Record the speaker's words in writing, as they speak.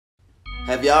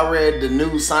Have y'all read the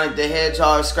new Sonic the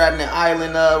Hedgehog Scrapnik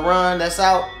Island run that's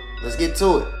out? Let's get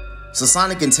to it. So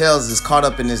Sonic and Tails is caught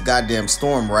up in this goddamn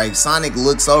storm, right? Sonic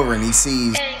looks over and he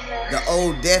sees the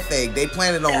old death egg. They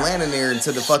planted on landing there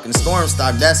until the fucking storm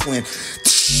stopped. That's when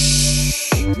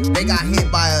they got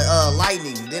hit by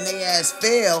lightning. Then they ass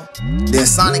fell. Then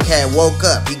Sonic had woke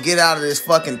up. He get out of this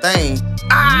fucking thing.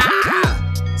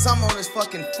 Something on his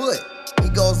fucking foot. He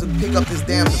goes to pick up his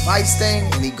damn device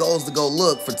thing and he goes to go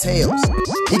look for Tails.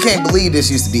 He can't believe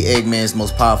this used to be Eggman's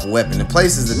most powerful weapon. The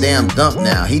place is a damn dump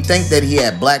now. He think that he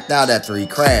had blacked out after he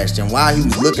crashed, and while he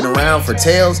was looking around for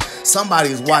Tails,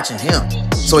 somebody was watching him.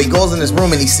 So he goes in this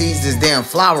room and he sees this damn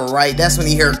flower, right? That's when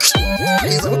he heard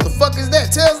he's like, what the fuck is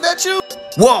that? Tails, that you?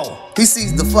 Whoa! He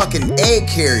sees the fucking egg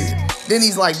carrier. Then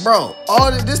he's like, bro,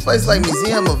 this place is like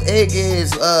museum of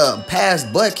eggheads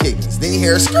past butt kickings. Then he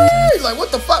hears scream. He's like,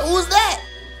 what the fuck? Who was that?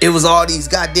 It was all these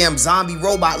goddamn zombie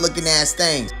robot looking ass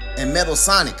things. And Metal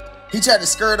Sonic. He tried to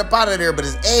skirt up out of there, but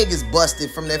his egg is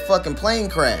busted from that fucking plane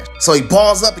crash. So he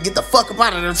balls up and get the fuck up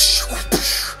out of there.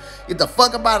 Get the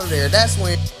fuck up out of there. That's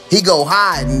when he go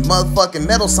hide and motherfucking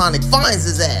Metal Sonic finds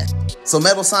his ass. So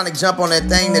Metal Sonic jump on that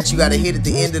thing that you gotta hit at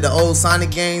the end of the old Sonic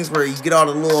games where you get all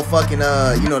the little fucking,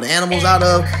 you know, the animals out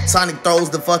of. Sonic throws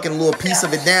the fucking little piece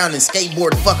of it down and skateboard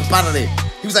the fuck up out of there.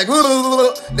 He was like,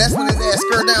 that's when his ass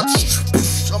skirted down,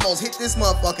 almost hit this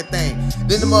motherfucking thing.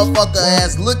 Then the motherfucker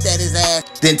ass looked at his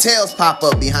ass. Then Tails pop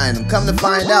up behind him. Come to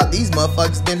find out, these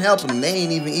motherfuckers been helping him. They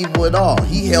ain't even evil at all.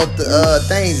 He helped the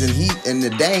things and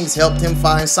the Dangs helped him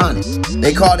find Sonic.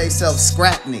 They call themselves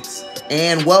Scrapniks.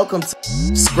 And welcome to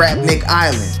Scrapnik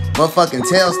Island. Motherfucking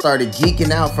Tails started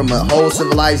geeking out from a whole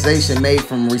civilization made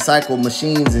from recycled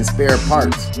machines and spare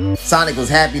parts. Sonic was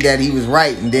happy that he was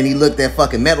right, and then he looked at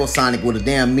fucking Metal Sonic with a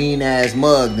damn mean ass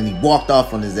mug, then he walked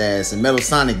off on his ass, and Metal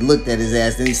Sonic looked at his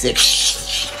ass, then he said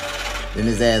shh. Then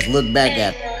his ass looked back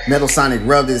at him. Metal Sonic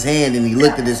rubbed his hand, and he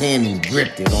looked at his hand and he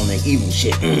gripped it on that evil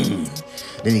shit.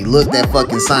 Then he looked at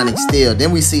fucking Sonic still.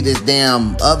 Then we see this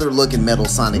damn other looking Metal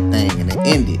Sonic thing, and it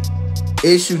ended.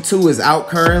 Issue 2 is out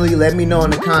currently. Let me know in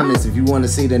the comments if you want to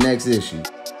see the next issue.